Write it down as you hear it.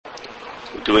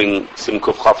doing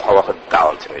Simkuf Chaf Halacha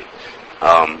Dal today.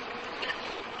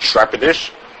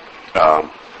 Shrapadish,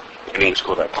 in English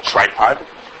called a tripod.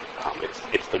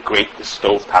 It's the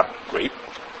stovetop grate.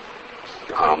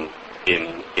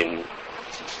 In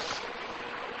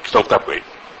stovetop grate.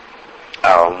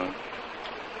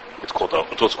 It's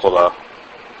what's called a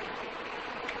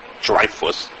dry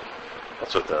fuss.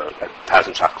 That's what the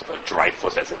Tazan Shach calls a dry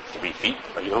fuss, as in 3 feet,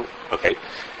 okay.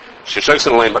 Shishayis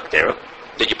and Lane Baktera,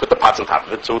 that you put the pots on top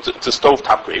of it, so it's a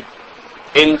stovetop grate.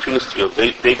 In Tunis field,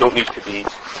 they don't need to be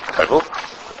covered.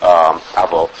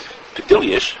 Avo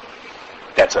Pedilish,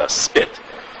 that's a spit.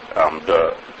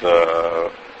 The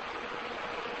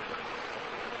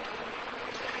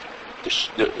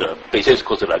Beis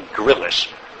calls it a grillish,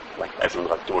 like as in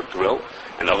like the word grill,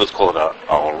 and others call it a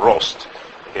roast.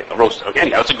 Okay, a roast. Again,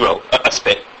 yeah, it's a grill, a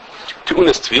spit.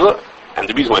 Tunis tefillah, and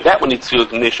the reason why that one needs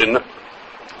tefillah nation,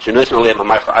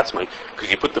 because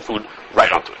you put the food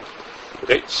right onto it.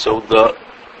 Okay, so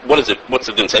what's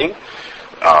it been saying?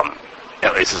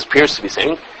 At least it appears to be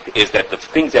saying, is that the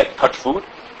things that touch food,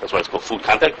 that's why it's called food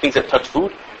contact, things that touch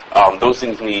food, those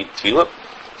things need tefillah.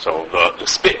 So the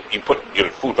spit, you put your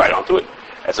food right onto it,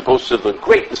 as opposed to the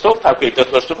grate, the stovetop grate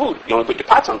doesn't touch the food. You only put your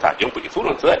pots on top, you don't put your food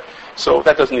onto that. So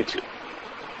that doesn't need tefillah.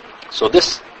 So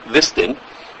this thing,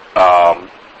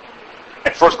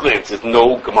 at first glance, there's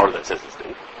no Gemara that says this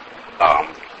thing.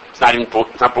 It's not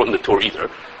brought in the Torah either.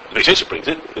 The Beis brings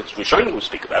it. It's Rishonim who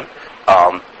speak about it.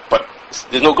 But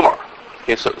there's no Gemara.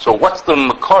 Okay, so what's the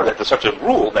makar that there's such a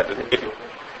rule that if it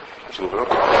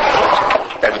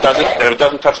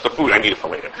doesn't touch the food? I need it for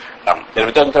later. That if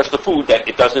it doesn't touch the food, that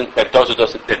it doesn't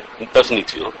need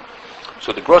to.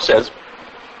 So the Gemara says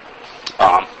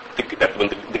that when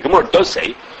the Gemara does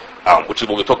say, which is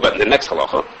what we'll talk about in the next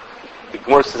halacha, the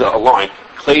Gemara says a line,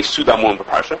 Klei Sudamurim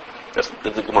Parsha. That's what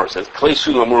the Gemara says, Klei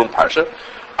Sudamurim Parsha.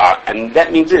 And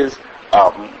that means the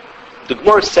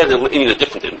Gemara said in a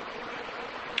different thing,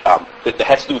 that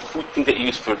has to do with food, things that you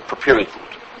use for preparing food.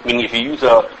 Meaning, if you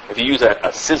use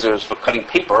a scissors for cutting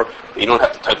paper, you don't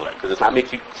have to title that because it's not made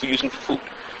for using for food.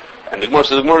 And the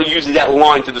Gemara uses that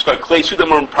line to describe Klei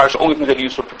Sudamurim Parsha, only things that you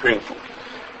use for preparing food.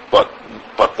 But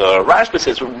the Rashba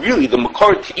says really the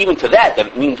makar even to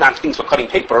that means not things for cutting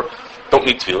paper don't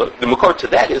need tefillah. The makar to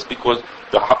that is because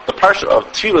the parsha of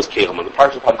tefillah's kelim and the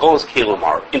parsha of Hagolah's kelim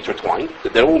are intertwined.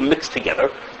 They're all mixed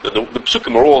together. The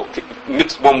psukim are all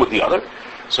mixed one with the other.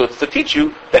 So it's to teach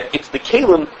you that it's the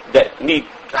kelim that need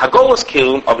Hagolah's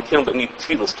kelim are the kelim that need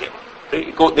tefillah's kelim.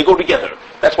 They go together.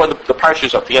 That's why the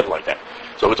parshas are together like that.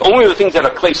 So it's only the things that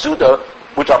are klei suda,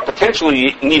 which are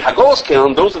potentially need Hagolah's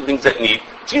kelim, those are the things that need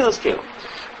tefillah's kelim.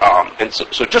 And so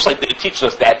just like it teaches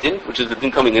us that din, which is the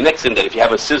din coming the next din, that if you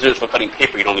have a scissors for cutting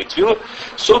paper, you don't need tefillah,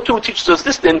 so too it teaches us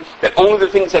this din, that only the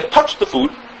things that touch the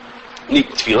food need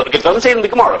tefillah. It doesn't say it in the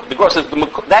Gemara. The Gemara says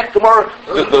that Gemara,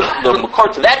 the makar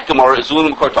to that Gemara is the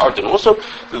makar to our din. Also,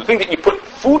 the thing that you put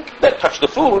food that touch the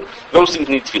food, those things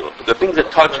need tefillah. But the things that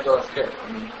touch...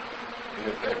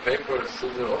 Paper,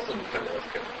 scissors also need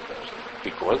tefillah.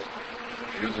 Because?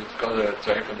 You use it to cut a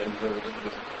tape and then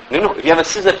No. If you have a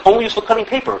scissor that's only used for cutting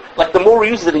paper, like the Mora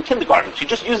uses it in kindergarten, she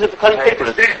just uses it for cutting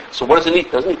paper. So what does it need?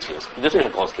 It doesn't need tefillah. It doesn't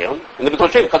have a close scale. And the B'ton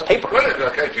Sheva cuts paper. Well,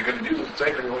 okay, if you're going to use it,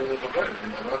 tape and you want to use it for cutting.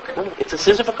 Okay. No, it's a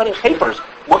scissor for cutting papers.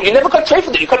 Well, you never cut tape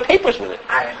with it. You cut papers with it.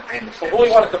 I understand. What do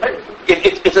you want to cut paper?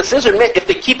 It's a scissor meant if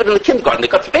they keep it in the kindergarten, they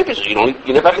cut for papers. You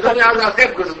never have to cut.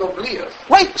 Because there's no blears.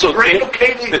 Right. So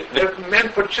they're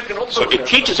meant for chicken also. So it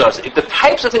teaches us the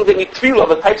types of things that need tefillah,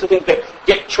 the types of things that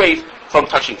get traced from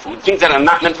touching food, things that are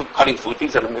not meant for cutting food,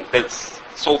 things that are meant that's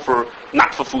sold for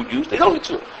not for food use, they don't need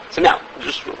to. So now,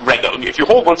 just regular. If you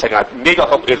hold 1 second, maybe I'll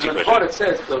help answer your question. The it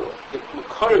says the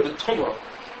makar of the tumah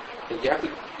that you have to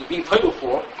be entitled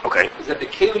for. Okay. Is that the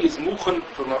keli is muchan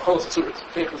for machalas asuras.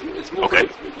 It's muchan. Okay.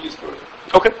 It's used for.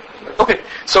 Okay.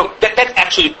 So that's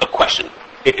actually a question.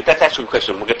 If that's actually a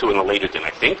question, we'll get to it in a later thing,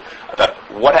 I think, about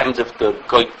what happens if the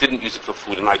guy didn't use it for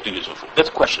food and I do use it for food. That's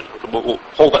a question. We'll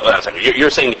hold that a second.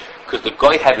 You're saying because the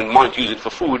guy had in mind to use it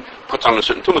for food, puts on a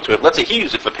certain tumah to it. Let's say he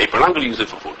used it for paper and I'm going to use it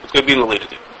for food. It's going to be in a later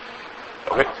thing.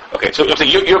 Okay. So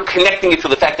you're connecting it to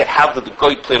the fact that how did the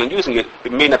guy plan on using it?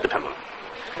 It may not depend on it.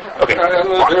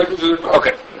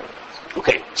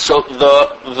 Okay. So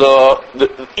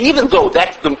the even though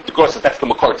that's the course that's the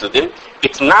makar to the din,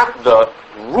 it's not the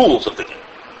rules of the din.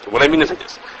 So what I mean is like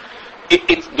this.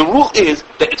 The rule is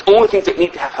that it's only things that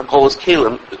need to have Hagolah's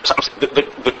kelim.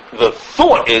 The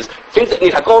thought is things that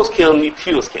need Hagolah's kelim need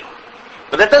tefillah's kelim.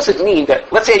 But that doesn't mean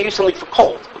that, let's say I use something for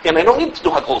cold, okay, and I don't need to do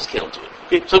Hagolah's kelim to it.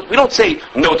 Okay? So we don't say,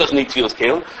 no, it doesn't need tefillas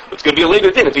kalim. It's going to be a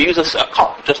later din. If you use a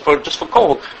cup just for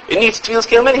cold, it needs tefillas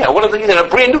kalim anyhow. What are they using? A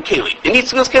brand new keli. It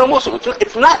needs tefillas kalim also.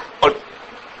 It's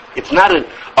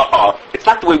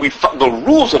not the way we the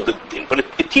rules of the din, but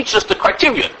it teaches us the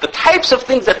criteria, the types of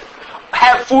things that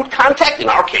have food contact in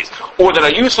our case, or that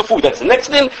are used for food. That's the next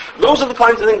din. Those are the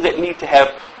kinds of things that need to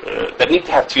have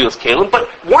tefillas kalim. But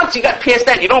once you got past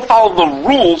that, you don't follow the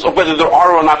rules of whether there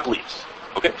are or not beliefs.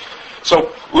 Okay.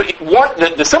 So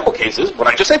the simple case is what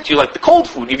I just said to you, like the cold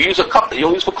food. If you use a cup that you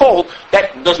don't use for cold,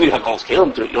 that doesn't mean you have cold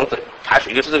kalim. You don't have to cash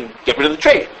it. You just have to get rid of the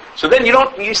tray. So then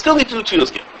you still need to do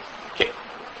tefillas kalim. Okay.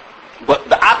 But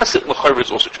the opposite l'chayr is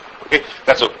also true. Okay.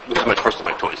 This is my first of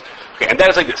my toys. Okay, and that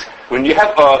is like this. When you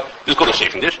have this is called a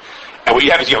chafing dish, and what you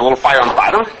have is you have a little fire on the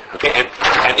bottom. Okay,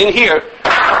 and in here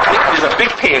there's a big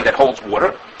pan that holds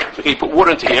water. Okay, you put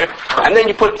water into here, and then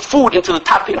you put food into the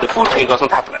top pan. The food pan goes on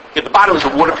top of that. Okay, the bottom is the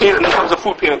water pan, and then comes the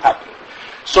food pan on top of it.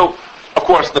 So, of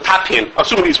course, the top pan,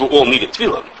 assuming these were all needed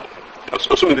tefillah,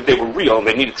 assuming that they were real and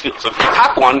they needed tefillah. So the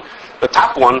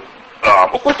top one,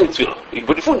 of course, needs tefillah. You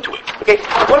put your food into it. Okay,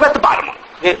 what about the bottom one?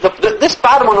 Okay, this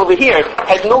bottom one over here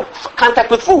has no contact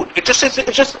with food. It's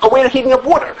just a way of heating up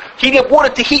water. Heating up water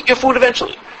to heat your food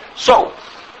eventually. So,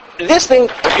 this thing,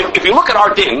 if you look at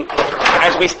our din,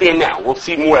 as we stand now, we'll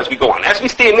see more as we go on. As we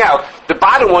stand now, the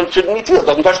bottom one shouldn't need tefillah,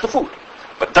 doesn't touch the food.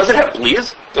 But does it have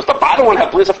blias? Does the bottom one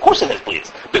have blias? Of course it has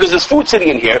blias. Because there's food sitting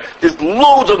in here, there's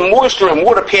loads of moisture and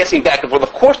water passing back and forth.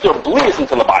 Of course there are blias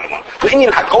into the bottom one. The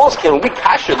Indian hagolos can we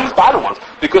kasher these bottom ones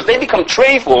because they become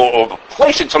treif or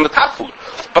fleishigs on the top food.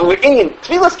 But with Indian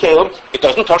tefillas kalim, it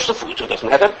doesn't touch the food, so it doesn't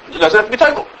have to be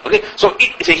taigled. Okay, so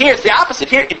here it's the opposite.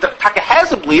 Here the taka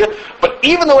has a blia, but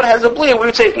even though it has a blia, we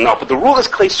would say no. But the rule is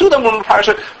klei sudam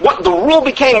parsha. What the rule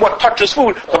became, what touches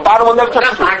food, the bottom will never touch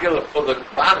the food. Regular for the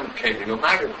bottom keli. Your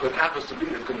maggot could happens to be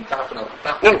it's going to top it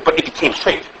up. No, but it became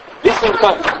straight. This thing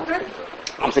becomes.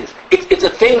 I'm saying it's a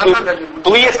thing with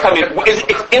blias coming.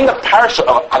 It's in the parsha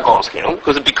of hagolos kalim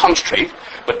because it becomes straight.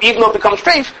 But even though it becomes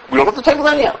straight, we don't have to take it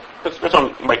anyhow. That's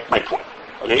my point.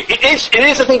 Okay, it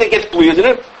is a thing that gets blias in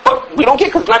it, but we don't care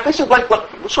because this is like sort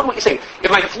of what you're saying. If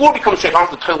my floor becomes straight, I don't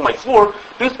have to title my floor.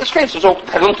 It's straight, so it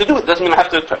has nothing to do with it. Doesn't mean I have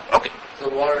to. Okay. So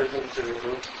water is considered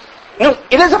food? No,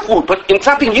 it is a food, but it's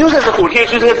not being used as a food. Here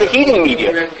it's using it as a heating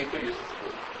media.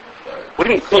 What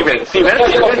do you mean theoretically? You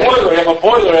have a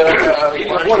boiler,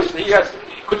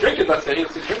 he could drink it, let's say.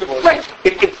 It's drinkable. Right.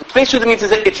 Basically means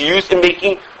is that it's used in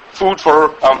making food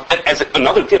for, as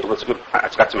another tip, I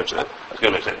forgot to mention that. I was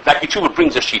going to mention that. In fact, Yeshua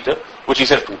brings a shita, which he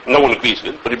says no one agrees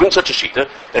with, but he brings such a shita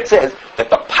that says that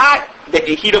the pot that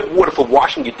you heat up water for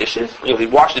washing your dishes, you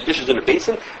wash the dishes in a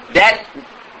basin, that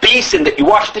basin that you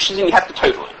wash dishes in, you have to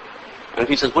title it. And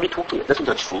he says, what are you talking about? It doesn't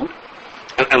touch food.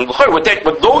 And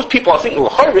what those people are thinking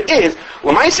l'chayr is,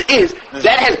 Lamaisa is,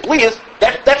 that has blias,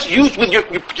 that's used with you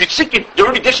stick your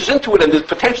dirty dishes into it and there's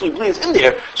potentially blias in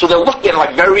there, so they'll look at it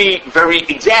like very, very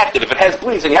exact, that if it has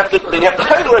blias, then you have to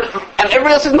title it, and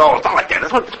everybody else says, no, it's not like that.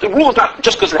 The rule is not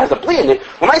just because it has a blia in it.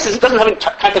 Lamaisa says it doesn't have any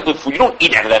contact with food, you don't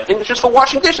eat out of that thing, it's just for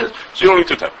washing dishes, so you don't need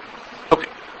to title. Okay.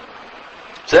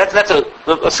 So that's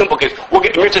a simple case. We'll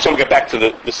get back to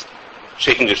this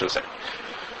shaking dish in a second.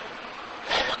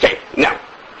 Okay, now,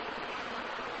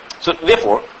 so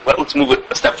therefore, let's move it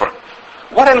a step further.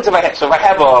 What happens if I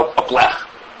have a blech,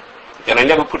 and I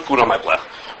never put food on my blech,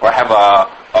 or I have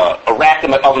a rack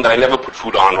in my oven that I never put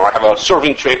food on, or I have a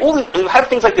serving tray, I have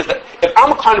things like this. That if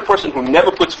I'm a kind of person who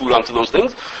never puts food onto those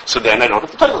things, so then I don't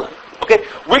have to title it. Okay,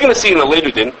 we're going to see in a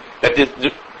later din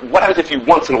that what happens if you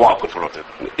once in a while put food onto it?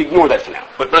 Ignore that for now.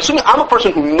 But assuming I'm a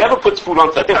person who never puts food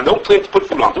onto that thing, I don't plan to put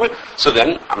food onto it, so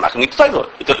then I'm not going to need to title it.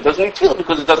 It doesn't need to feel it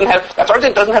because it doesn't have, that's our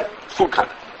thing, it doesn't have food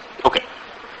content. Okay.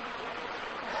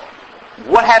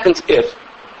 What happens if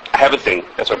I have a thing,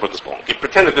 that's why I put this bowl. Okay,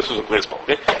 pretend that this was a glass bowl,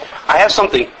 okay? I have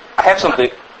something,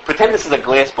 pretend this is a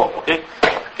glass bowl, okay?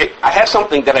 Okay, I have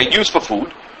something that I use for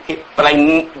food, okay, but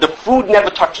the food never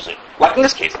touches it. Like in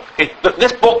this case, okay,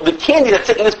 this bowl, the candy that's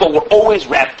sitting in this bowl were always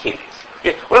wrapped candies.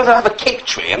 Okay, what if I have a cake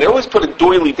tray, and they always put a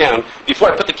doily down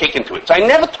before I put the cake into it. So I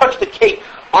never touch the cake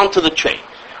onto the tray.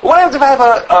 What happens if I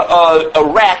have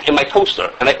a rack in my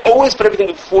toaster, and I always put everything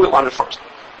with foil on it first?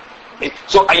 Okay,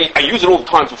 so I use it all the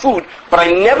time for food, but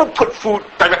I never put food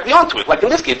directly onto it. Like in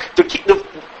this case,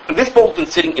 this bowl's been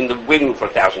sitting in the waiting room for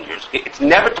 1,000 years. Okay? It's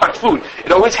never touched food.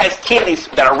 It always has candies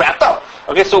that are wrapped up.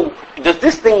 Okay, so does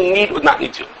this thing need or not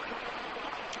need to?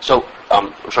 So,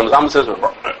 Rosham Zalman says, and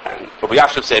Rabbi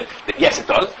Yashiv said that yes, it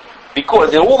does,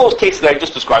 because in all those cases that I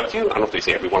just described to you, I don't know if they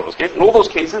say every one of those cases, in all those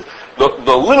cases, the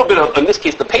little bit of, in this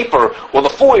case, the paper, or the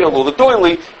foil, or the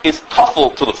doily, is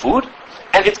tuffle to the food,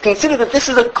 and it's considered that this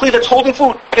is a kli that's holding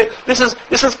food. Okay? This is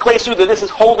klei suda. This is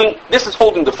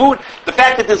holding the food. The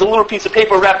fact that there's a little piece of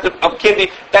paper wrapped of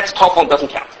candy, that's tafel and doesn't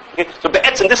count. Okay? So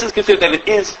be'etzim, this is considered that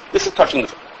this is touching the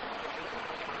food.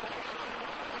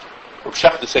 Rav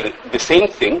Shachta said the same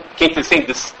thing, came to the same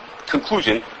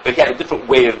conclusion, but he had a different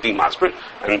way of being masbrit,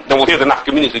 and then we'll hear the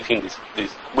nafkaminas between these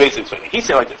ways of explaining. He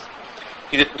said like this.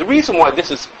 He said, the reason why this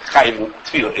is chayiv in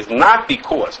tefillah is not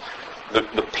because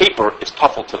the paper is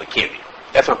tafel to the candy.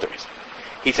 That's not the reason.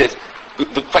 He says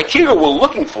the criteria we're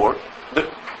looking for,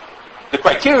 the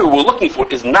criteria we're looking for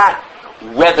is not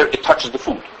whether it touches the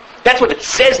food. That's what it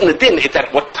says in the din. It's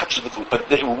that what touches the food. But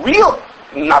the real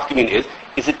nafkamina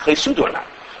is it klei suda or not?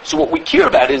 So what we care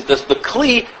about is, does the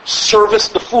kli service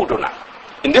the food or not?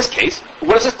 In this case,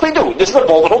 what does this kli do? This is a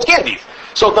bowl that holds candies.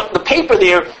 So the paper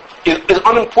there is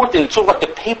unimportant. It's sort of like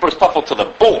the paper is tafel to the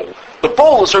bowl. The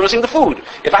bowl is servicing the food.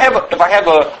 If I have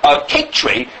a cake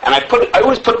tray and I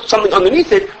always put something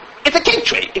underneath it, it's a cake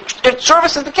tray. It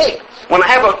services the cake. When I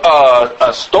have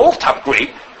a stovetop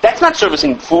grate, that's not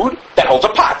servicing food. That holds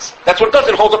up pots. That's what it does.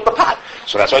 It holds up the pot.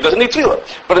 So that's why it doesn't need tefillah.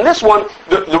 But in this one,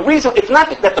 the reason, it's not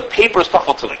that the paper is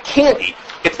tafel to the candy.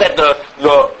 It's that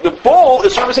the bowl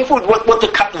is servicing food. What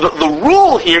the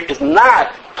rule here is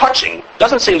not touching.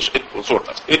 Doesn't say it sort of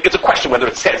does. It's a question whether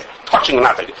it says touching or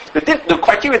not. The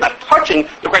criteria is not touching.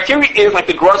 The criteria is, like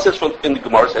the Gemara says in the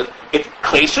Gemara says, it's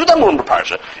klei suda murim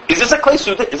b'parsha. Is this a klei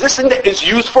suda? Is this thing that is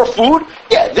used for food?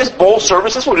 Yeah, this bowl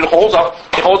services food. It holds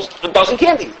a dozen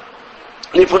candies.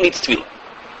 And therefore it needs tefillah.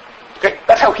 Okay?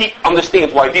 That's how he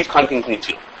understands why these kind of things need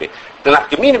tefillah. Okay? The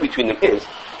nafkamina between them is,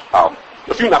 a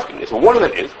few nafkaminas. So one of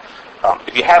them is,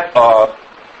 if you have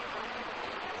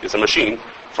there's a machine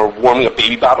for warming up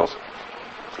baby bottles.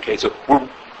 Okay, so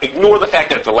ignore the fact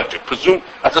that it's electric.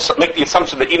 Make the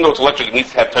assumption that even though it's electric, it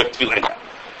needs to have tefillah in it.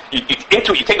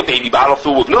 You take a baby bottle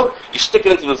filled with milk, you stick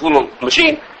it into this little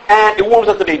machine, and it warms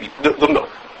up the milk.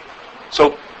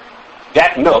 So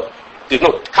that milk, there's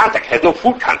no contact, has no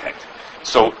food contact.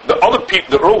 So the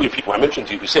earlier people I mentioned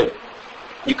to you who said,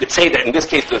 you could say that in this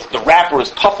case the wrapper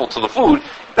is tafel to the food.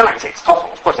 Then I could say it's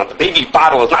tafel. Of course not. The baby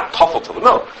bottle is not tafel to the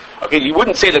milk. Okay, you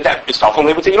wouldn't say that is tafel, and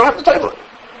they would say you don't have to tefillah.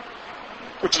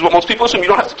 Which is what most people assume, you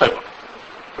don't have to tefillah.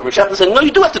 But Rav Shachta said, no, you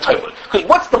do have to tefillah. Because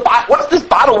what's this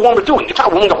bottle warmer doing? It's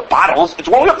not warming up bottles, it's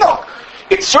warming up milk.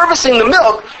 It's servicing the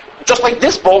milk just like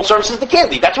this bowl services the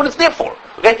candy. That's what it's there for.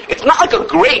 Okay? It's not like a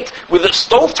grate where the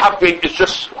stovetop grate is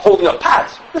just holding up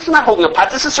pots. This is not holding up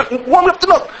pots, this is warming up the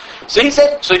milk. So he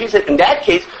said, in that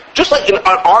case, just like in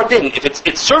our din, if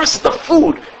it services the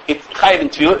food, it's chayiv in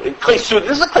tefillah, klei suda.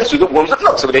 This is a klei suda that warms up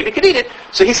milk, so the baby can eat it.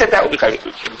 So he said that would be chayiv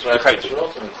in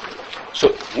tefillah.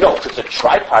 So no, because the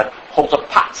tripod holds up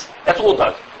pots. That's all it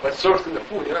does. But servicing the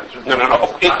food, yeah. No.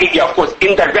 Yeah, of course.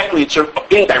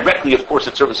 Indirectly, of course,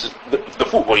 it services the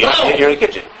food. Well, you're in the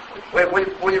kitchen. When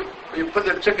you put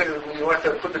the chicken, when you want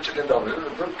to put the chicken in the oven,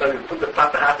 you put the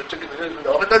pot that has the chicken in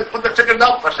the oven, then put the chicken in the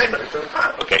oven.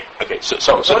 Okay. So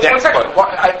that's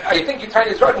I think you kind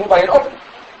of right. Move by an oven.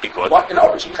 Because an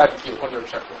oven should kind of feel under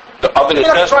the oven is.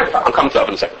 I'm coming to the oven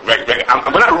in a second.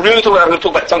 We're not really talking. I'm going to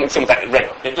talk about something similar to that.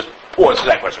 Regular. Just pause to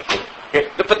that question. Okay.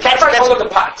 But that's under the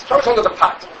pot. It's under the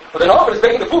pot. But the oven is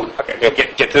making the food. Okay.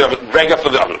 Get to the oven. Regular for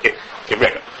the oven. Okay.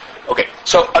 Regular. Okay.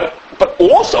 So, but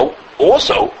also,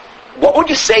 what would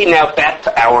you say now back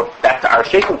to our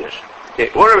shaking dish? Okay.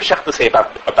 What does Rav Shachta say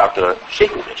about the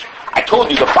shaking dish? I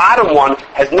told you the bottom one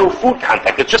has no food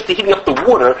contact. It's just heating up the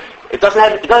water. It doesn't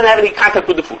have any contact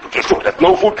with the food. Okay, sure, there's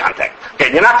no food contact. Okay,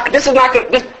 this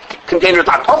container is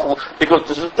not tafel because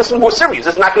this is more serious.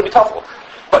 This is not going to be tafel.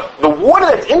 But the water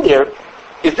that's in there,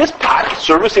 is this pot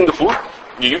servicing the food?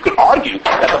 You could argue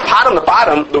that the pot on the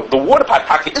bottom, the water pot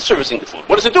actually is servicing the food.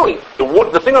 What is it doing?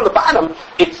 The thing on the bottom,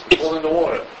 it's holding the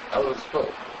water. That was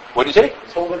spilled. What do you say?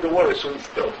 It's holding the water, it shouldn't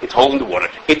spill. It's holding the water.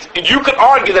 You could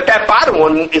argue that bottom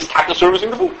one is actually servicing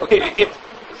the food. Okay, it's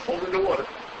holding the water.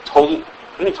 It's holding.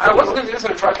 I wasn't going to this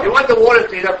in a tripod. You want the water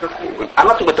to heat up the food. I'm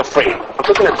not talking about the frame. I'm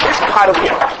talking about this pot over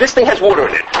here. This thing has water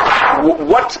in it.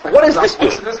 What is this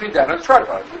doing? This be done on a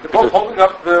tripod. They're both holding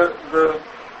up the...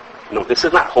 No, this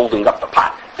is not holding up the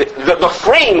pot. The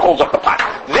frame holds up the pot.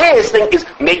 This thing is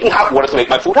making hot water to make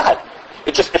my food hot.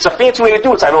 It's a fancy way to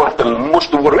do it, so I don't have to mush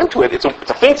the water into it. It's a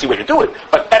fancy way to do it.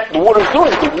 But the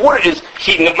water is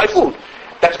heating up my food.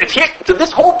 So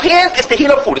this whole pan is to heat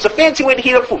up food. It's a fancy way to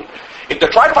heat up food. If the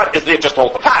tripod is there just to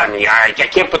hold the pot, I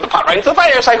can't put the pot right into the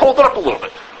fire, so I hold it up a little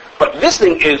bit. But this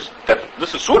thing this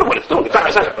is sort of what it's doing. It's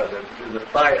not. There's a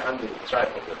fire under the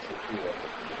tripod.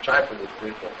 The tripod is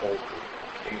there to hold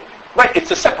the heat. Right, it's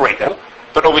to separate them.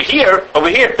 But over here,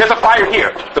 there's a fire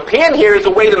here. The pan here is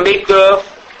a way to make the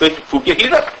the food get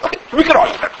heated up. Okay, we could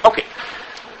argue that.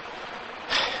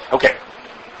 Okay.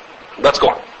 Let's go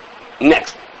on.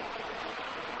 Next.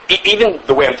 Even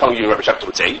the way I'm telling you, Rabbi Shachar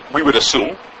would say, we would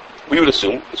assume,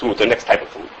 this was the next type of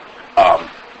food,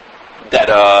 that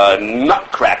a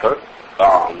nutcracker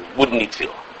wouldn't need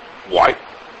tefillah. Why?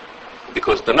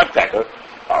 Because the nutcracker,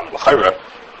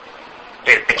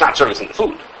 it's not servicing the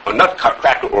food. A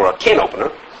nutcracker or a can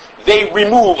opener, they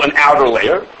remove an outer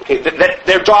layer. Okay,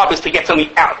 their job is to get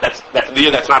something out. That's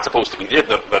not supposed to be there.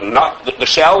 The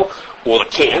shell or the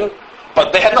can.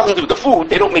 But they have nothing to do with the food.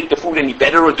 They don't make the food any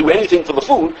better or do anything for the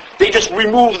food. They just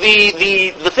remove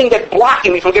the thing that's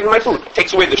blocking me from getting my food. It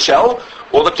takes away the shell,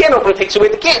 or the can opener takes away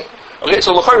the can. Okay,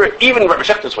 so even Rabbi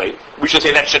Shechter's way, we should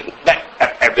say that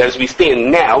as we stand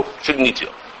now, shouldn't need to.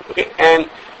 Okay, and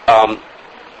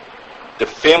the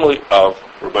family of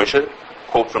Rabbi Moshe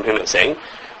quote from him as saying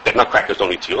that nutcrackers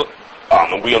don't need tefillah,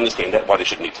 and we understand that why they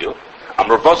shouldn't need tefillah.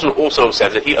 Rav Vosner also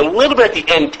says that he a little bit at the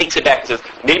end takes it back and says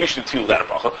maybe you should tefillah that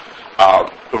bracha.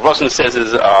 Rav Vosner says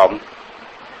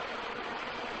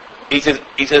he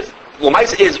says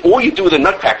Lamaisa is all you do with a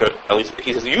nutcracker. At least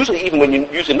he says usually even when you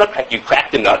use a nutcracker you crack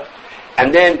the nut,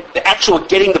 and then the actual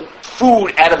getting the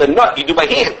food out of the nut you do by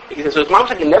hand. He says so his mom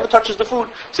said he never touches the food.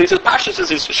 So he says Pasha says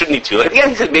he shouldn't eat tefillah. At the end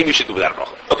he says maybe you should do without a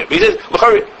bracha. Okay, but he says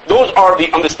those are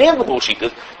the understandable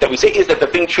shittas that we say is that the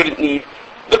thing shouldn't need.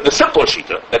 The simpler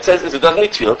shita that says is it doesn't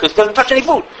need tefillah because it doesn't touch any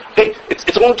food. Okay,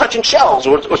 it's only touching shells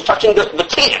or it's touching the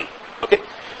can. Okay,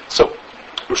 so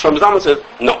Rosh Hashanah says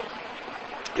no.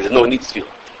 He says no, it needs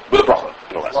tefillah with a bracha,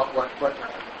 no less. What?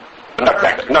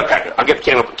 Nutcracker. I'll get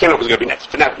can opener is going to be next.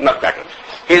 For now, nutcracker.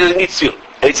 He says it needs tefillah,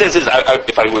 and he says this.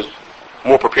 If I was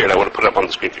more prepared, I would have put it up on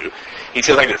the screen for you. He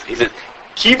says like this. He says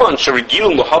kivan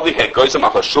sherigilu lohavi had goyzam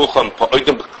achal shulchan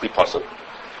pa'odim b'kli pasuk.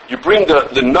 You bring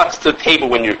the nuts to the table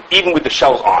when you're even with the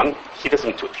shells on. He doesn't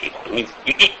mean to a table. It means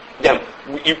you eat them.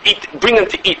 Bring them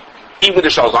to eat even with the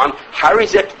shells on.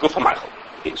 Harizet gufamaychel.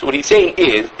 So what he's saying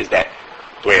is that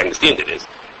the way I understand it is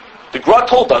the Gra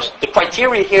told us the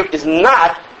criteria here is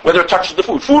not whether it touches the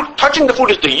food. Touching the food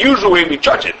is the usual way we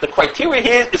judge it. The criteria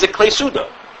here is a klei suda.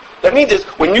 That means is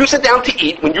when you sit down to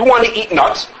eat, when you want to eat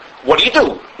nuts. What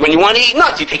do? When you want to eat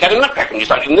nuts, you take out a nutcracker and you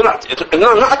start eating the nuts. It's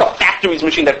not like a factory's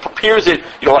machine that prepares it,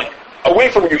 like away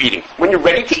from your eating. When you're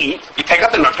ready to eat, you take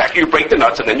out the nutcracker, you break the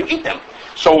nuts, and then you eat them.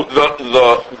 So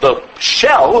the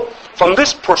shell, from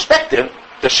this perspective,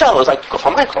 the shell is like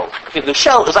the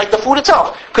shell is like the food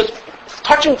itself. Because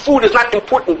touching food is not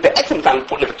important. The essence is not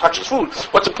important if it touches food.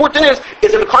 What's important is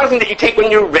it the kind of thing that you take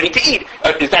when you're ready to eat?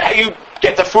 Is that how you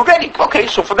get the food ready? Okay,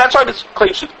 so from that side, it's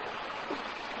clear.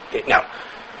 Okay, now.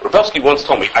 Ravelsky once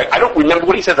told me, I don't remember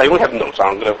what he says, I only have notes,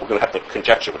 we're going to have to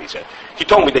conjecture what he said. He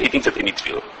told me that he thinks that they need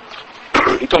tefillah.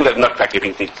 He told me that a nutcracker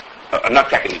needs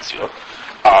tefillah.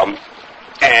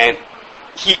 And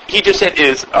he just said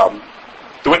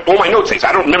the way all my notes say, so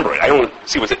I don't remember it, I don't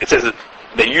see what it says.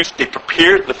 They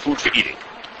prepared the food for eating.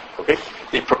 Okay?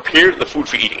 They prepared the food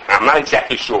for eating. I'm not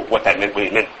exactly sure what that meant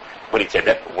when he said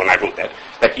that, when I wrote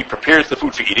that he prepares the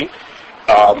food for eating.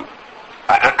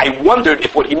 I wondered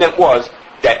if what he meant was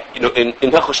that, in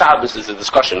Hilchos Shabbos is a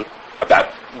discussion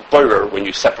about borer when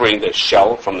you're separating the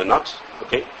shell from the nuts,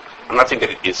 okay? I'm not saying that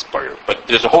it is borer, but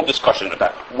there's a whole discussion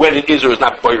about when it is or is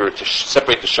not borer to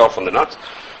separate the shell from the nuts.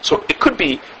 So it could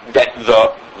be that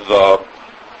the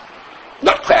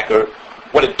nutcracker,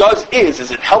 what it does is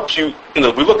it helps you, we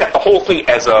look at the whole thing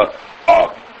as the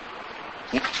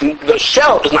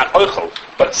shell is not oichel,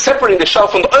 but separating the shell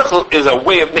from the oichel is a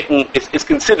way of making, is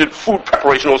considered food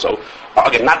preparation also.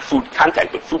 Again, not food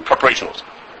contact, but food preparation also.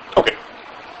 Okay.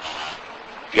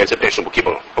 If you guys are patient, we'll keep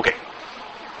on. Okay.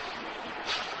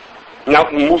 Now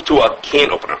we move to a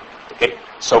can opener. Okay.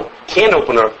 So can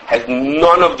opener has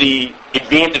none of the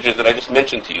advantages that I just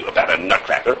mentioned to you about a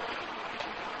nutcracker.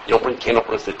 You don't bring can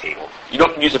openers to the table. You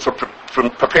don't use it for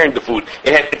preparing the food.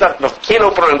 The can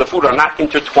opener and the food are not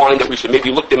intertwined that we should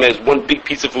maybe look at them as one big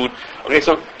piece of food. Okay,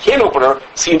 so can opener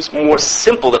seems more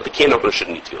simple that the can opener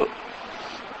shouldn't need to.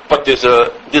 But there's a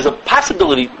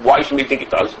possibility why you may think it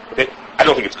does. Okay, I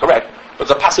don't think it's correct, but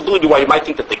there's a possibility why you might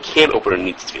think that the can opener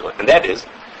needs to feel it, and that is,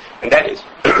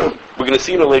 we're going to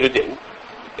see in a later day.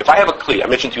 If I have a kli, I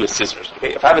mentioned to you as scissors.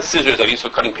 Okay, if I have a scissors I use for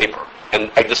cutting paper, and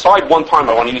I decide one time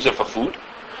I want to use it for food.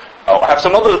 I have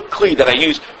some other kli that I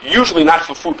use, usually not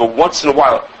for food, but once in a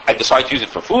while I decide to use it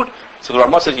for food. So the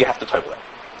Rama says you have to type that.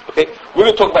 Okay, we're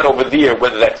going to talk about over there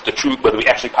whether that's the truth, whether we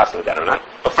actually postulate that or not.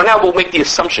 But for now, we'll make the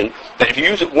assumption that if you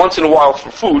use it once in a while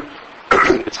for food,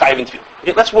 it's chayav in tefillah.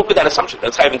 Okay, let's work with that assumption.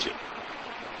 That's chayav in tefillah.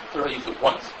 So I use it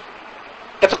once.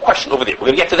 that's a question over there. We're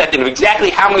going to get to that in exactly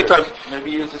how many times.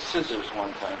 Maybe use the scissors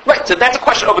one time. Right, so that's a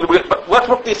question over there. But let's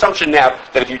work the assumption now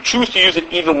that if you choose to use it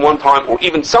even one time or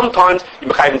even sometimes,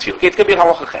 you're chayav and tefillah. Okay, it's going to be a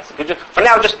halacha chesed. For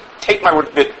now, just take my word.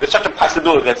 There's such a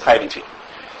possibility that it's chayav and tefillah.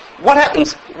 What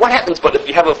happens, but if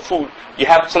you have a food, you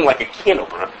have something like a can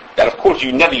opener, that of course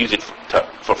you never use it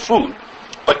for food,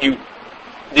 but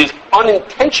there's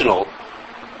unintentional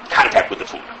contact with the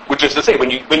food. Which is to say,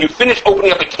 when you finish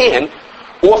opening up a can,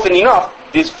 often enough,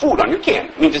 there's food on your can.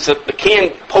 It means the can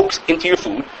pokes into your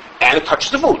food, and it touches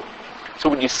the food. So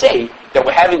when you say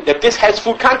that this has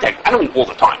food contact, I don't mean all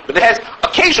the time, but it has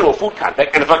occasional food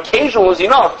contact, and if occasional is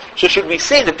enough, so should we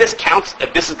say that this counts,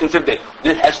 that this is considered that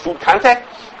this has food contact?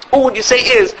 Or what you say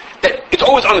is that it's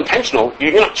always unintentional.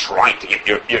 You're not trying to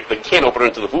get the can opener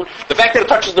into the food. The fact that it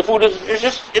touches the food it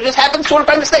just happens sort of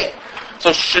by mistake.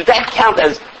 So should that count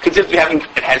as considered to be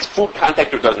it has food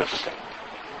contact or doesn't have food contact?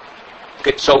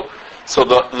 Okay, so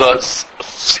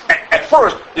at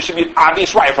first there should be an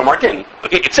obvious raya from our din.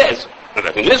 Okay, it says, and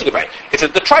I think it is a good raya. It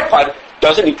says the tripod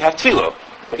doesn't need to have tefillah.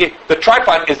 Okay, the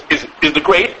tripod is the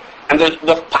grate, and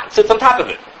the pot sits on top of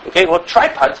it. Okay, well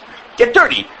tripods get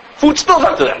dirty. Food spills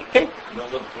onto them. Okay.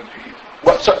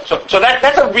 Well, so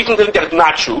that's a reason to think that it's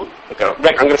not true. Okay,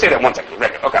 I'm going to say that in 1 second.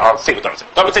 Okay, I'll say what I'm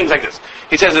saying. David saying like this.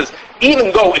 He says is,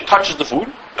 even though it touches the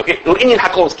food, okay, in Indian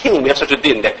Hakol is killing, we have such a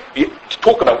din that to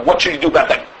talk about what should you do about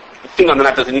that thing on the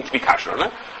mat doesn't need to be kosher,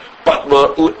 right? But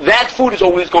that food is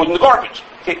always going in the garbage.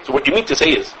 Okay, so what you mean to say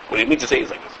is like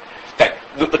this. That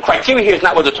the criteria here is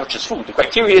not whether it touches food. The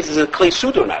criteria is it clay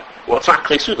suda or not? Well, it's not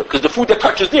clay suda, because the food that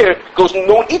touches there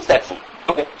no one eats that food.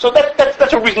 Okay, so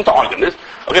that's a reason to argue this.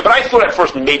 Okay, but I thought at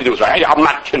first maybe there was right. I'm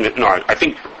not convinced. No, I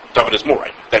think David is more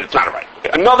right, that it's not right.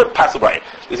 Okay, another possible right.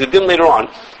 There's a din later on,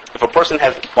 if a person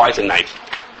buys a knife,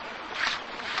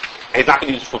 and he's not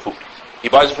going to use it for food. He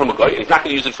buys it from a guy, and he's not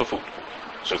going to use it for food.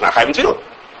 So it's not chayav and tefillah.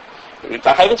 It's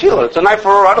not chayav and tefillah. It's a knife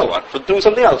for, I don't know what, for doing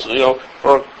something else,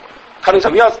 for cutting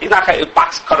something else. He's not a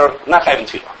box cutter, not chayav and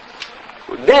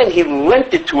tefillah. Then he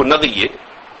lent it to another yid,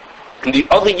 and the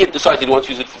other yid decides he wants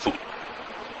to use it for food.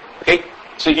 Okay,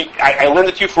 so I lend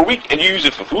it to you for a week, and you use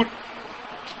it for food.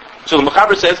 So the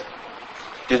Mechaber says,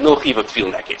 there's no chiv of tefillah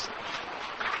in that case.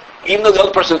 Even though the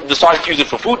other person decides to use it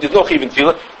for food, there's no chiv in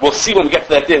tefillah. We'll see when we get to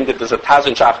that din that there's a Taz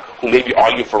and Shach who maybe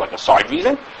argue for like a side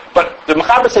reason. But the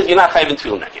Mechaber says you're not chayav in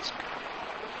tefillah in that case.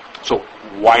 So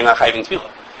why not chayav in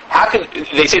tefillah? How can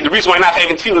they say the reason why not chayav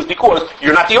in tefillah is because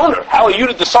you're not the owner? How are you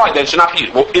to decide that it should not be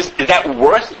used? Well, is that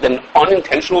worse than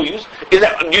unintentional use? Is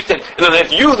that you said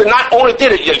if you, the not owner,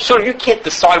 did it, so you can't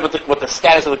decide what the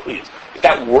status of the kli is? Is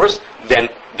that worse than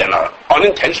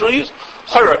unintentional use?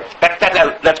 Horror,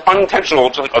 that's unintentional,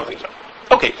 just like other things are.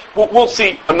 Okay, we'll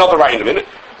see another right in a minute.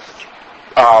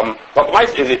 But my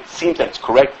is it seems that it's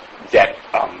correct that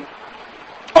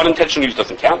unintentional use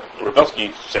doesn't count.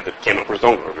 Rebelsky said that came up for his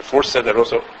own, or before said that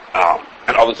also,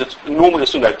 and others normally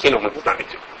assume that came up does not need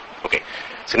to. Okay,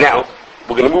 so now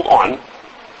we're going to move on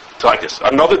to like this.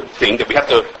 Another thing that we have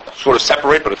to sort of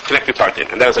separate, but it's connected to our din,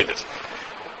 and that is like this.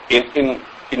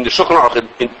 In the Shulchan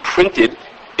Aruch, printed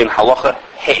in Halacha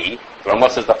Hey, the Rama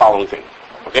says the following thing.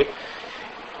 Okay,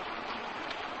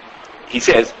 he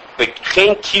says the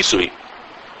chen kisui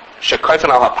shekayfen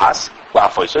al hapas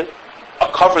la'afoyser.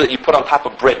 A cover that you put on top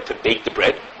of bread to bake the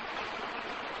bread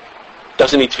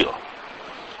doesn't need tefillah.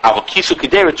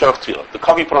 The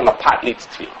cover you put on the pot needs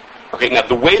tefillah. Okay, now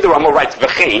the way the Rama writes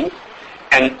v'chein,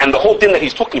 and the whole thing that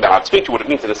he's talking about, I'll explain to you what it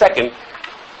means in a second,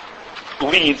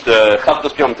 leads the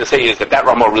Chavdas Piyam to say is that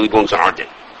Rama really belongs on our din.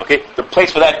 Okay, the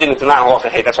place for that din is not halacha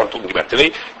hey. That's what I'm talking about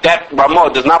today. That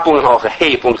Rama does not belong in halacha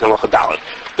hey. It belongs in halacha daled.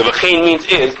 The v'chein means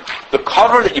is the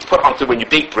cover that you put onto when you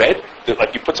bake bread,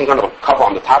 like you put some kind of a cover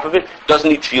on the top of it, doesn't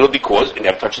need tefillah because it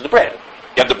never touches the bread.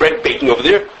 You have the bread baking over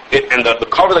there, and the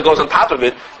cover that goes on top of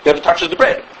it never touches the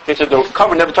bread. Okay, so the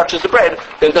cover never touches the bread,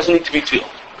 then it doesn't need to be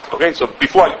tefillah. Okay, so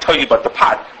before I tell you about the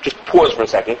pot, just pause for a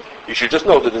second. You should just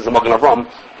know that there's a Magen Avram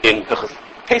in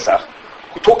Pesach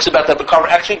who talks about that the cover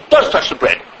actually does touch the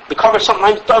bread. The cover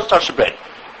sometimes does touch the bread.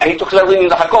 And he talks about leaving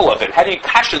the Hagolah of it. How do you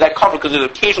capture that cover because it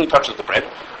occasionally touches the bread?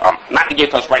 Not to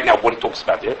get to us right now what he talks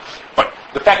about there. But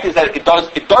the fact is that it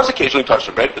does occasionally touch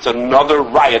the bread. It's another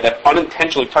raya that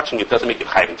unintentionally touching it doesn't make it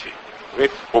chayav to you.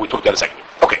 Okay? Well, we talked about a second.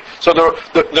 Okay, so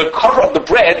the cover of the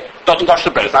bread doesn't touch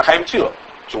the bread. It's not chayav to you.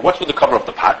 So what's with the cover of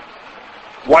the pot?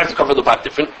 Why is the cover of the pot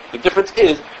different? The difference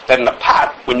is that in a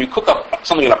pot, when you cook up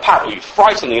something in a pot or you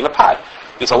fry something in a pot,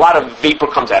 there's a lot of vapor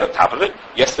comes out of the top of it.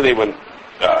 Yesterday when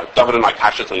David and I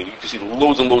kashed something, you can see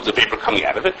loads and loads of vapor coming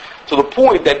out of it. To the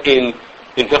point that in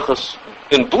in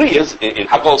Bliyas, in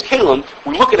Hagal's Kalim,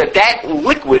 we look at it, that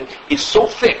liquid is so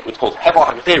thick, it's called Hevel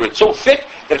HaGeter, it's so thick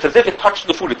that it's as if it touched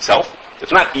the food itself.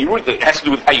 It's not Iru, it has to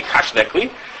do with how you kash that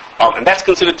kli. And that's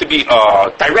considered to be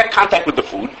direct contact with the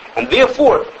food, and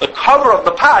therefore the cover of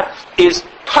the pot is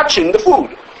touching the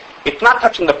food. It's not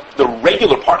touching the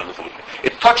regular part of the food.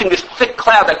 It's touching this thick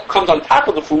cloud that comes on top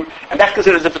of the food, and that's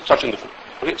considered as if it's touching the food.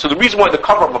 Okay? So the reason why the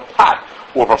cover of a pot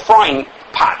or of a frying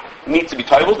pot needs to be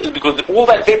toiveled is because all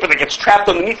that vapor that gets trapped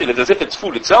underneath it is as if it's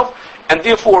food itself, and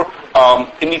therefore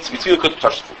it needs to be sealed to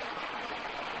touch the food.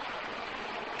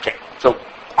 Okay, so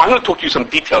I'm going to talk to you some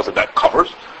details about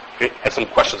covers. Okay, and some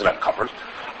questions about covers,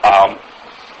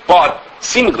 but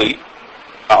seemingly,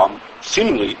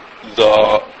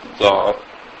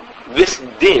 this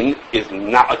din is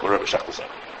not like what Rabbi Shechta said.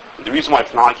 And the reason why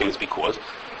it's not like him is because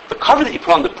the cover that you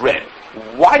put on the bread.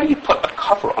 Why do you put a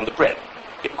cover on the bread?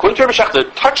 According to Rabbi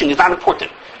Shechta, touching is not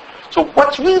important. So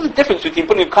what's really the difference between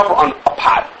putting a cover on a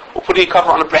pot or putting a cover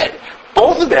on a bread?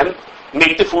 Both of them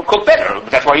make the food cook better.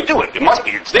 That's why you do it. It must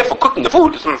be. It's there for cooking the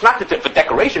food, so it's not for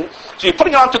decoration. So you're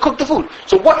putting it on to cook the food.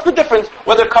 So what's the difference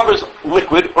whether it covers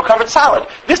liquid or covers solid?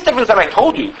 This difference that I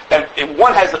told you, that if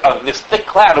one has this thick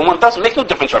cloud and one doesn't, make no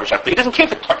difference, Rabbi Shechta. He doesn't care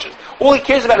if it touches. All he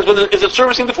cares about is whether is it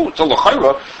servicing the food. So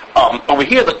l'chayra, over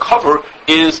here the cover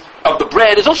is of the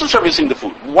bread is also servicing the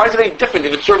food. Why is it any different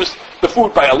if it serves the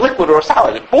food by a liquid or a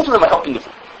solid? Both of them are helping the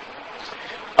food.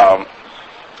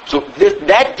 So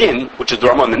that din, which is the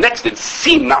Ramah, and the next din,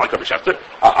 seem not like Rabbi Shechta.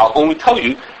 I'll only tell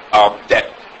you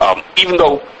that even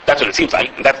though that's what it seems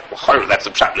like, and that's the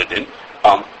pshat in the din,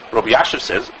 Rabbi Yasher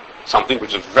says something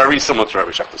which is very similar to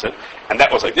Rabbi Shechta said, and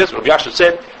that was like this. Rabbi Yasher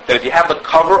said that if you have the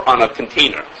cover on a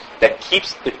container that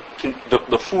keeps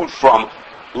the food from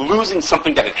losing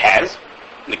something that it has,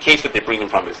 in the case that they're bringing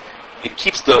from is, it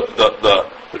keeps the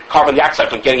carbon dioxide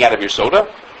from getting out of your soda.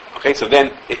 Okay, so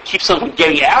then it keeps something from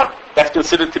getting out. That's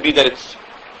considered to be that it's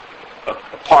a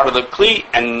part of the kli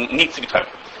and needs to be touched.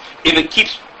 If it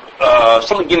keeps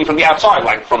something getting from the outside,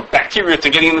 like from bacteria to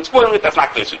getting in and spoiling it, that's not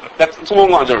kli. It's along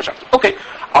the lines of Rabbi Shechta. Okay,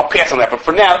 I'll pass on that. But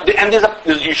for now, and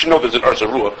you should know there's an Arza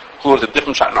Ruah who has a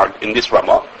different shot in this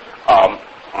Ramah.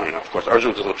 Of course,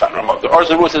 Arza Ruah doesn't have a shot in Ramah. The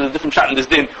Arza Ruah says a different shot in this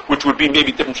din, which would be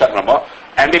maybe different shot in Ramah,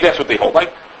 and maybe that's what they hold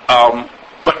like.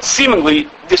 But seemingly,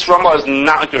 this Ramah is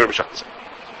not like the Rabbi Shechta said.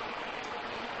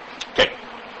 Okay.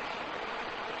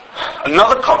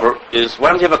 Another cover is, why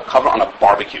don't you have a cover on a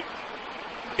barbecue?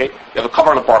 Okay? You have a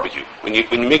cover on a barbecue. When you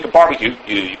make a barbecue,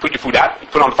 you put your food out, you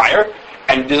put it on fire,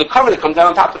 and there's a cover that comes down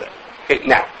on top of it. Okay,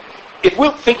 now, if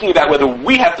we're thinking about whether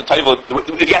we have to title,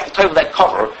 if you have to title that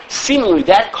cover, seemingly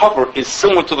that cover is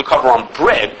similar to the cover on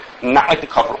bread, not like the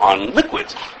cover on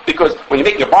liquids. Because when you're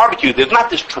making a barbecue, there's not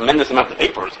this tremendous amount of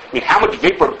vapors. I mean, how much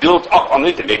vapor builds up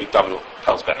underneath it? Maybe David will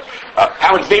tell us better.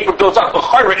 How much vapor builds up?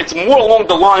 It's more along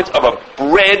the lines of a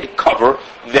bread cover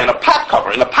than a pot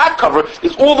cover. In a pot cover,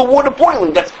 there's all the water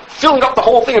boiling that's filling up the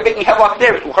whole thing and making havoc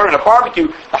there. In a barbecue,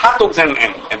 the hot dogs and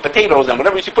potatoes and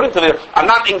whatever you put into there are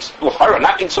not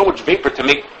in so much vapor to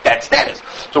make that status.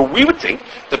 So we would think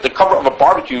that the cover of a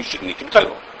barbecue should need to be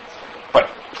titled. But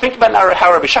think about now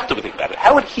how Rabbi Shechta would think about it.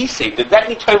 How would he say, did that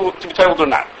need to be titled or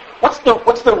not? What's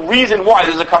the reason why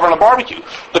there's a cover on a barbecue?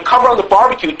 The cover on the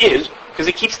barbecue is because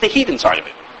it keeps the heat inside of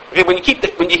it. Okay,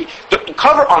 the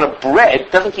cover on a bread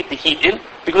doesn't keep the heat in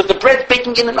because the bread's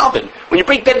baking in an oven. When you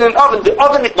bake bread in an oven,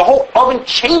 the whole oven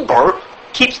chamber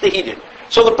keeps the heat in.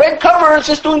 So the bread cover is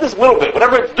just doing this little bit,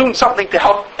 whatever it's doing something to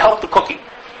help the cooking.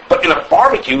 But in a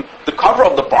barbecue, the cover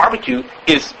of the barbecue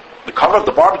is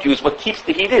what keeps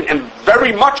the heat in and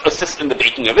very much assists in the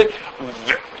baking of it,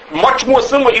 much more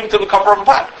similar even to the cover of a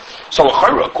pot. So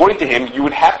according to him, you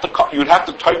would have to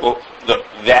title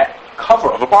that cover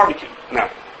of a barbecue. Now,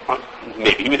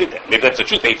 maybe he would think that. Maybe that's the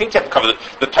truth. He thinks you have to cover the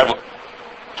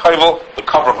the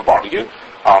cover of a barbecue.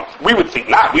 We would think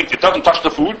not. It doesn't touch the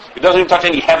food. It doesn't even touch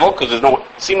any hevel because there's no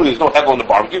hevel in the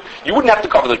barbecue. You wouldn't have to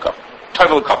cover the cover.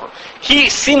 Title the cover. He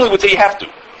seemingly would say you have to.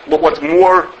 But what's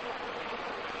more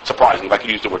surprising, if I could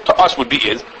use the word, to us would be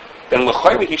is, then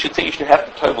l'chayri he should say you should have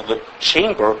to title the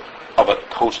chamber of a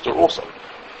toaster also.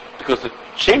 Because the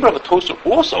chamber of a toaster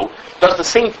also does the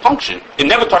same function. It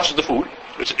never touches the food.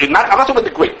 I'm not talking about the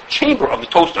grate. The chamber of the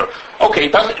toaster. Okay,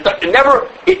 it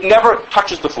never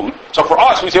touches the food. So for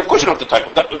us, we say, of course you don't have to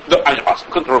title.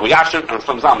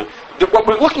 What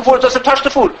we're looking for is does it touch the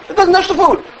food? It doesn't touch the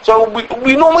food. So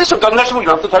we normally say it doesn't touch the food. You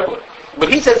don't have to title it. But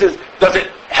he says does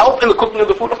it help in the cooking of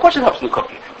the food? Of course it helps in the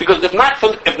cooking. Because if not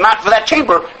for that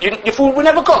chamber, your food would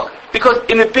never cook. Because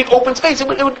in a big open space, it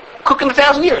would cook in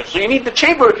 1,000 years. So you need the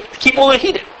chamber to keep all the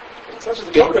heat in. It's not just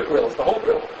the grill, it's the whole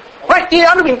grill. Right,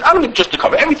 yeah, I don't mean just to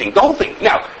cover everything, the whole thing.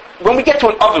 Now, when we get to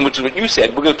an oven, which is what you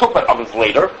said, we're going to talk about ovens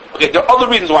later. Okay, there are other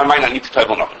reasons why I might not need to type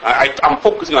an oven. I'm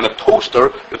focusing on a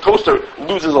toaster. The toaster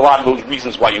loses a lot of those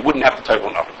reasons why you wouldn't have to type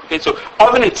an oven. Okay, so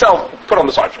oven itself, put on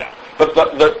the side for now. But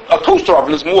a toaster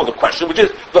oven is more the question, which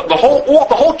is the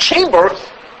whole chamber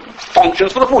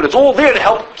functions for the food. It's all there to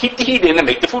help keep the heat in and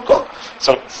make the food cook.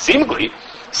 So seemingly,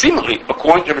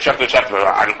 according to Rabbi Sheffer,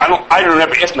 I don't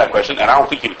remember asking that question, and I don't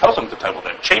think he would tell someone to title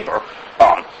that chamber.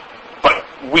 But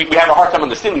we have a hard time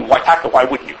understanding why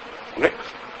wouldn't you? Okay?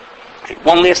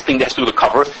 One last thing that has to do with the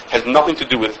cover has nothing to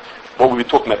do with what we've been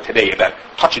talking about today about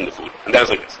touching the food, and that is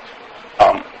like this.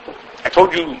 I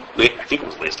told you, I think it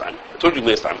was last time. The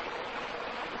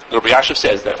Rabbi Yashiv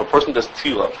says that if a person does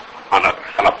tefillah on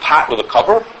a pot with a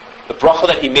cover, the bracha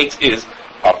that he makes is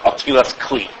a tefillah's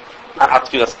kli, not a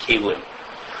tefillah's kelim.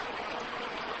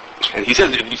 And he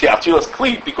says, you say a tefillah's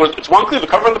kli because it's one kli, the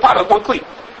cover in the pot is one kli.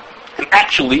 And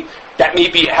actually, that may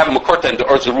be have a makorta in the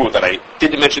Urzaru that I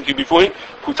didn't mention to you before.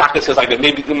 Putaka says like that.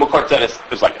 Maybe the makorta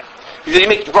is like that. He said, you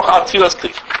make the bracha al tefillah's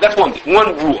kli. That's one thing,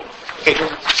 one rule. Okay.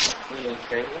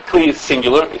 Kli is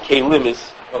singular, and kelim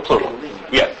is plural.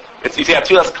 Yeah. You say al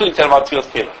tefillah's kli instead of al tefillah's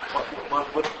kelim.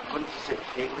 What did you say?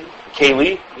 Keli?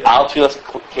 Keli, al tefillah's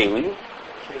keli.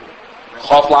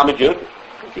 Chof lamed yud.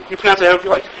 You pronounce it however you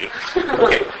like to.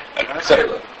 Okay. So,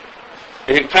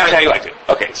 you can pronounce it how you like to.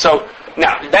 Okay. So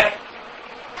now that.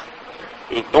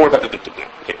 Don't worry about the dip now.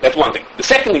 Okay, that's one thing. The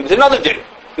second thing, there's another din.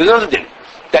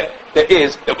 That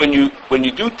is that when you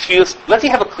do tefillah, let's say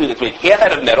you have a kli that's made half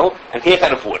out of metal and half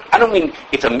out of wood. I don't mean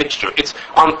it's a mixture. Let's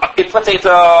say it's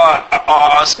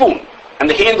a spoon, and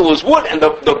the handle is wood, and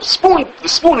the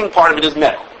spooning part of it is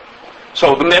metal.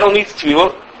 So the metal needs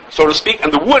tefillah, so to speak,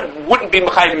 and the wood wouldn't be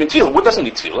mechayim in tefillah. Wood doesn't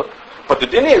need tefillah. But the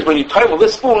din is when you title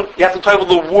this spoon, you have to title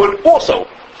the wood also.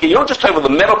 You don't just title the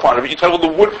metal part of it, you title the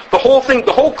wood, the whole thing,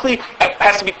 the whole kli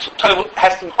has to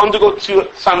undergo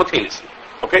tefillah simultaneously.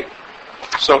 Okay?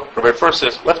 So, Rabbi first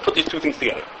says, let's put these two things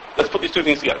together.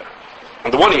 On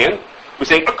the one hand, we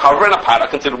say a cover and a pot are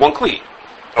considered one kli.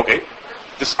 Okay?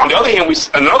 On the other hand,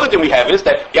 another thing we have is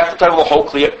that you have to title the whole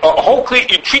kli.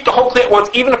 You treat the whole kli at once,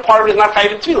 even if part of it is not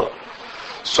chayiv in tefillah.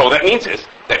 So that means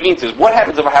what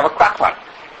happens if I have a crock pot?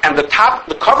 And the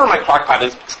cover of my crock pot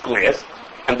is glass,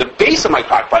 and the base of my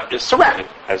crock pot is ceramic,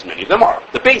 as many of them are.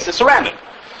 The base is ceramic.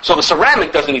 So the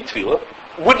ceramic doesn't need tefillah,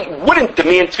 wouldn't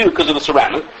demand tefillah because of the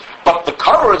ceramic, but the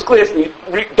cover is glass and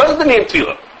does demand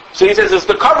tefillah. So he says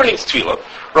the cover needs tefillah.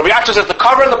 Rabbi Yashiv says the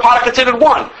cover and the pot are considered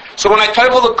one. So when I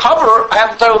title the cover, I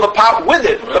have to title the pot with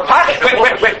it. The pot,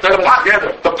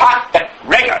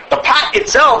 the pot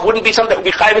itself wouldn't be something that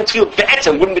would be chayiv in tefillah. The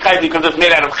etzem wouldn't be chayiv because it's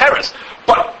made out of cheres.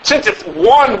 But since it's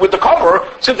one with the cover,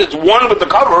 so then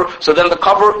the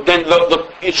cover,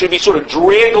 it should be sort of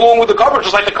dragged along with the cover,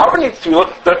 just like the cover needs tefillah.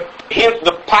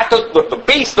 The pot does, the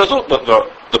base does,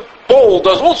 the bowl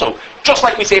does also. Just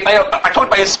like we say, I told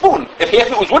by a spoon. If half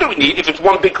of it was what it would need, if it's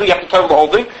one big kli, you have to title the whole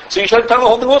thing. So you should title the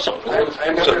whole thing also. I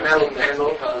remember now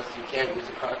because you can't use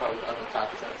a crock pot on the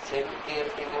top. Is that the same thing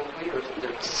as being one kli, or is it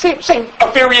different? Same,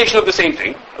 a variation of the same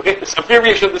thing. Okay, it's a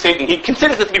variation of the same thing. He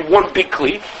considers it to be one big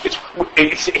kli.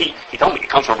 He told me it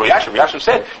comes from Rabbi Yashiv. Rabbi Yashiv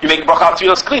said you make bracha al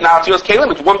tefillah's kli, now al tefillah's kelim.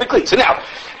 It's one big kli. So now,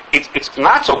 it's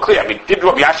not so clear. I mean, did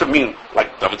Rabbi Yashiv mean,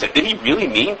 like David said, did he really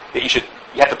mean that you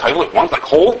have to title it once, like the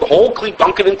whole kli,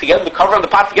 dunk it in together, the cover and the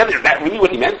pot together? Is that really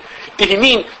what he meant? Did he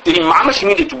mamash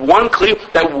mean it's one kli,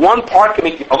 that one part can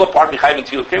make the other part be chayiv in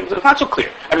tefillah? It's not so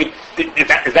clear. I mean,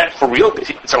 is that for real?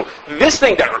 So this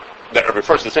thing that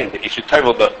refers to saying that you should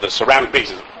title the ceramic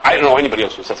bases, I don't know anybody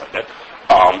else who says like that.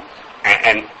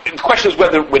 And the question is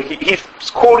whether when he's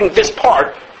quoting this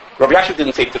part, Rabbi Yashiv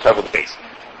didn't say to title the base.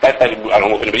 I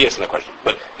don't know if anybody else in that question,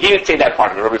 but he didn't say that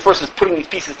part of it. Rabbi first is putting these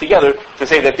pieces together to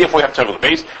say that therefore you have to title the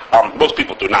base. Most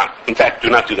people do not do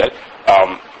that.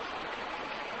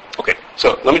 Okay,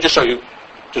 so let me just show you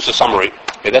just a summary.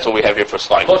 Okay, that's what we have here for a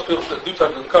slide. Most people do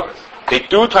title the covers. They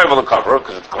do title the cover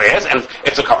because it's glass and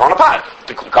it's a cover on a pot.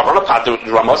 The cover on a pot, the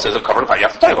Rama says a cover on a pot, you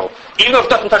have to title. Even though it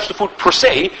doesn't touch the food per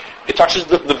se, it touches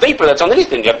the vapor that's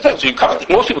underneath it. You have to title. So you cover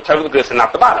most people title the glass and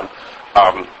not the bottom.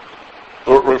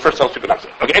 We're first tells people not to.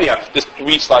 Okay, anyhow, just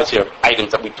 3 slides here,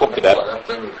 items that we talked about.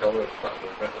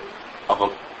 Of a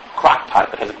crock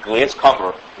pot that has a glass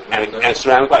cover and a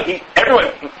ceramic pot.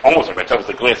 Almost everybody tells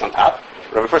the glass on top.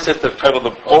 Rabbi first says to title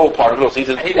the bowl part of it. So he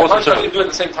says, and he doesn't do it at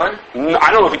the same time? No, I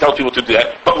don't know if he tells people to do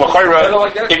that. But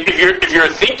if you're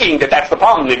thinking that that's the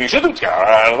problem, maybe you shouldn't.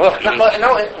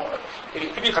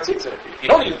 It could be chatzitza. If you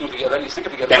don't need to do it together, then you stick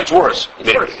it together. That's worse.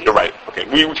 You're right. Okay,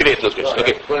 we can answer those questions.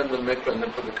 Okay. Put in the mikvah and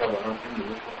then put the cover on.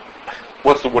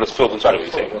 What's the what is filled inside of it?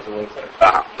 You say? What's the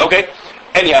inside? Okay.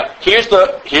 Anyhow, here's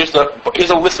a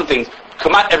list of things.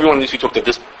 come at every one of these we talked about.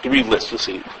 This three lists. You'll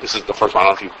see. This is the first one.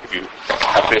 I don't know if you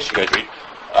have finished. You guys read.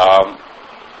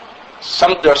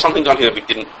 There are some things on here that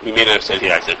we may not have said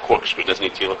here. I said corkscrew doesn't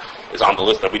need to is on the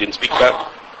list that we didn't speak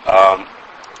about.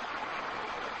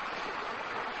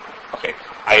 Okay,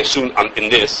 I assume in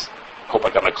this. Hope I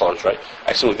got my colors right.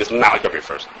 I assume this is not like the very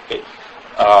first. Okay.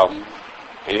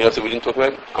 Anything else that we didn't talk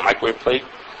about? A microwave plate,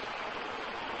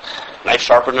 knife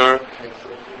sharpener,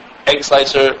 egg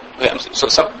slicer. So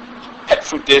some pet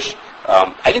fruit dish.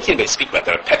 I didn't see anybody speak about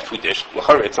that. A pet food dish.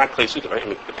 Well, it's not clay suda, right? I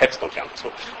mean, the pets don't count,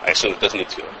 so I assume it doesn't need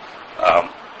to.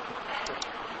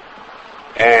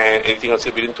 And anything else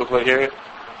that we didn't talk about here?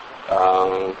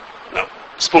 No.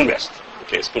 Spoon rest.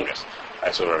 Okay, spoon rest.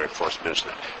 I sort of already first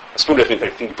mentioned that. A spoon rest means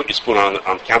you put your spoon on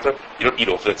the counter. You don't eat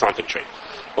off it. It's not a good trade.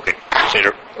 Okay,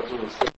 later.